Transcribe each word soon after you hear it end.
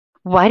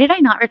Why did I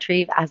not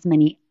retrieve as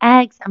many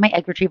eggs at my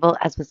egg retrieval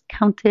as was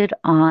counted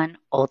on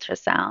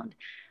ultrasound?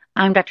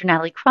 I'm Dr.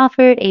 Natalie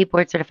Crawford, a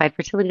board certified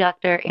fertility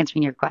doctor,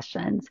 answering your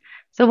questions.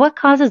 So, what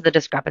causes the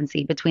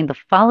discrepancy between the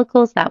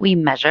follicles that we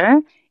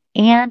measure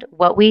and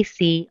what we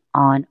see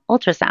on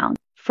ultrasound?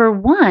 For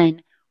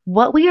one,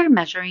 what we are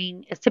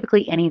measuring is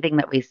typically anything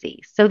that we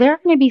see. So, there are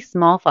going to be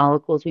small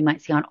follicles we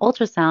might see on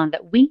ultrasound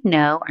that we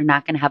know are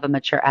not going to have a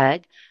mature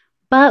egg,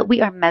 but we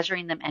are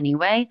measuring them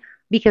anyway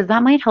because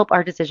that might help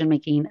our decision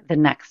making the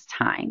next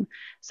time.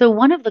 So,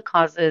 one of the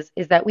causes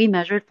is that we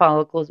measured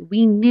follicles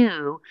we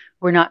knew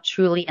were not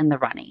truly in the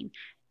running.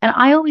 And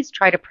I always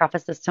try to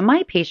preface this to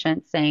my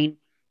patients saying,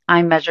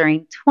 I'm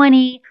measuring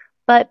 20,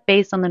 but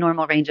based on the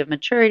normal range of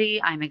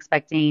maturity, I'm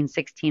expecting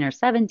 16 or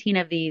 17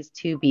 of these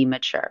to be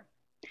mature.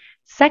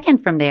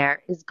 Second from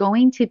there is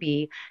going to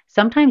be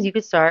sometimes you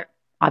could start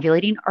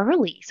ovulating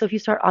early. So if you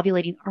start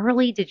ovulating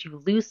early, did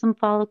you lose some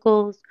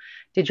follicles?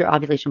 Did your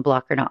ovulation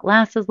blocker not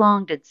last as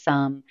long? Did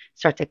some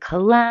start to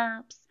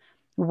collapse?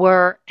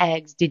 Were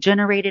eggs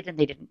degenerated and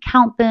they didn't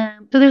count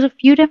them? So there's a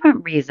few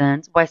different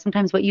reasons why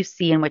sometimes what you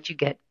see and what you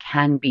get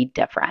can be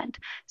different.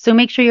 So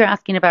make sure you're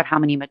asking about how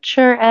many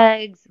mature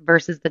eggs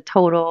versus the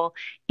total.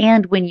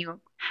 And when you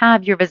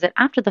have your visit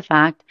after the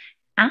fact,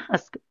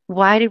 ask,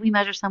 why did we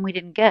measure some we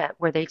didn't get?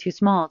 Were they too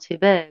small, too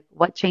big?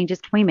 What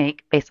changes can we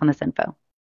make based on this info?